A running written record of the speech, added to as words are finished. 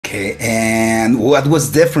Okay, and what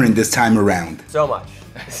was different this time around? So much.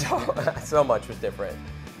 So much was different.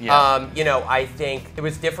 Yeah. You know, I think it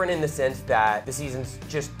was different in the sense that the season's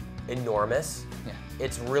just enormous. Yeah.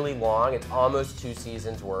 It's really long. It's almost 2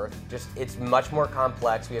 seasons worth. It's much more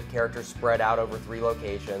complex. We have characters spread out over 3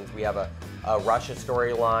 locations. We have a Russia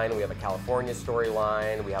storyline. We have a California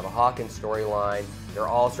storyline. We have a Hawkins storyline. They're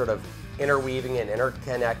all sort of interweaving and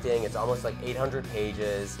interconnecting. It's almost like 800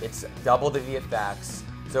 pages. It's double the VFX.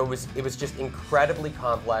 So it was just incredibly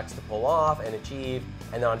complex to pull off and achieve.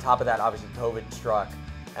 And then on top of that, obviously COVID struck,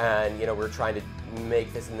 and you know, we were trying to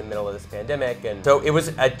make this in the middle of this pandemic, and so it was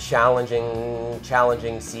a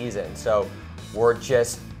challenging season. So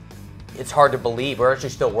it's hard to believe we're actually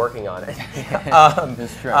still working on it.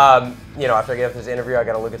 That's true. You know, after I get off this interview, I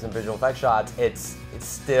got to look at some visual effects shots. It's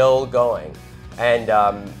still going, and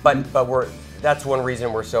but that's one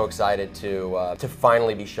reason we're so excited to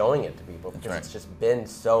finally be showing it to people, because it's just been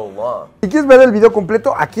so long. Si quieres ver el video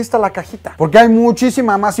completo, aquí está la cajita, porque hay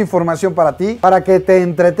muchísima más información para ti, para que te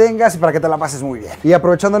entretengas y para que te la pases muy bien. Y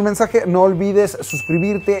aprovechando el mensaje, no olvides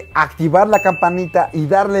suscribirte, activar la campanita y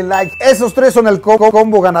darle like. Esos 3 son el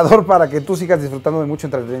combo ganador para que tú sigas disfrutando de mucho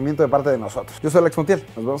entretenimiento de parte de nosotros. Yo soy Alex Montiel,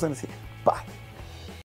 nos vemos en el siguiente. Bye.